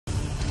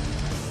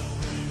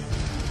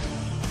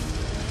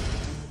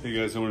Hey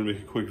guys, I want to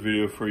make a quick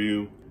video for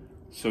you.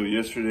 So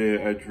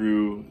yesterday I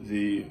drew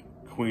the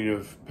Queen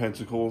of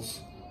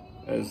Pentacles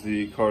as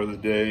the card of the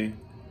day,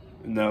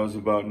 and that was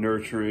about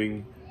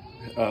nurturing,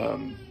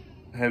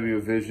 having a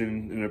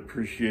vision and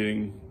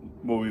appreciating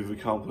what we've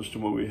accomplished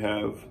and what we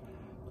have.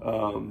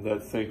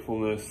 That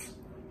thankfulness,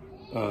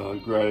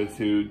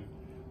 gratitude,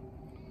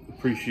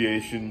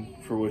 appreciation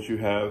for what you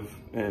have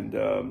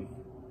and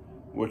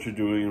what you're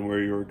doing and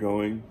where you're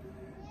going.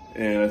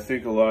 And I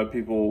think a lot of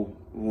people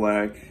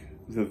lack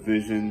the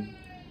vision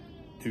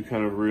to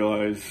kind of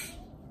realize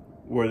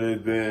where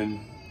they've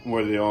been,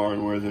 where they are,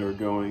 and where they're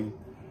going.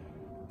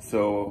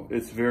 So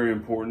it's very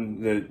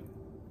important that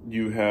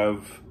you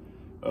have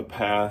a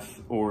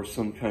path or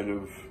some kind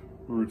of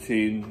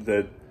routine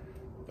that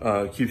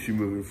keeps you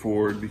moving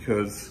forward,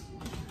 because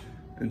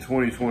in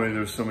 2020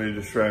 there's so many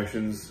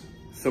distractions,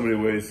 so many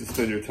ways to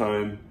spend your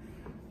time,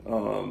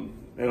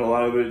 and a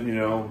lot of it,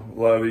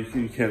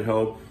 you can't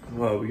help.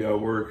 We gotta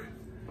work,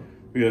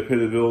 we gotta pay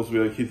the bills, we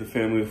gotta keep the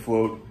family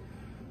afloat.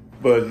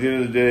 But at the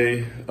end of the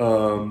day,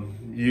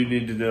 you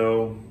need to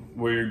know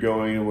where you're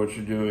going and what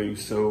you're doing.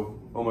 So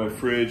on my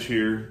fridge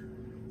here,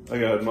 I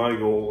got my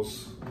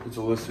goals. It's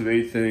a list of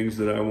 8 things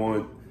that I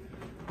want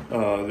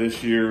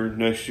this year,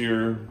 next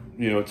year,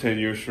 10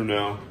 years from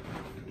now.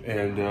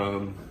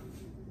 And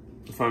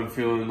if I'm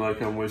feeling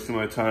like I'm wasting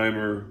my time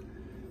or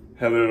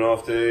having an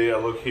off day, I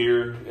look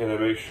here and I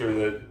make sure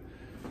that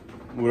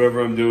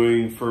whatever I'm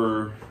doing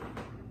for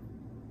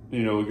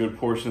a good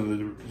portion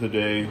of the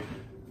day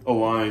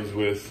aligns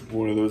with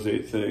one of those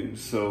 8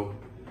 things. So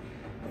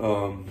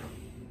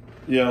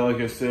yeah, like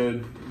I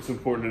said, it's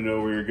important to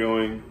know where you're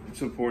going.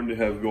 It's important to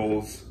have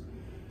goals,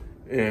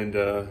 and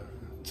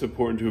it's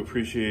important to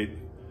appreciate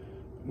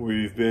where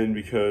you've been,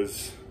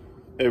 because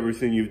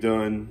everything you've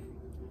done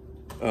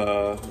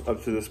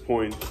up to this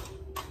point,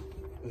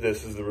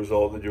 this is the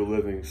result that you're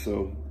living.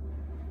 So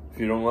if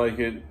you don't like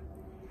it,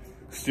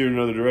 steer in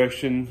another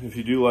direction. If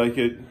you do like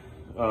it,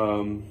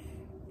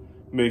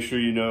 make sure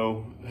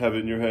have it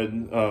in your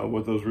head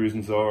what those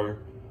reasons are,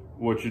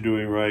 what you're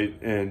doing right,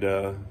 and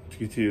to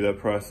continue that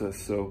process.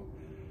 So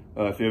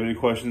if you have any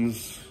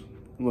questions,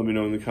 let me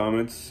know in the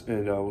comments,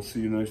 and we'll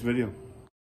see you in the next video.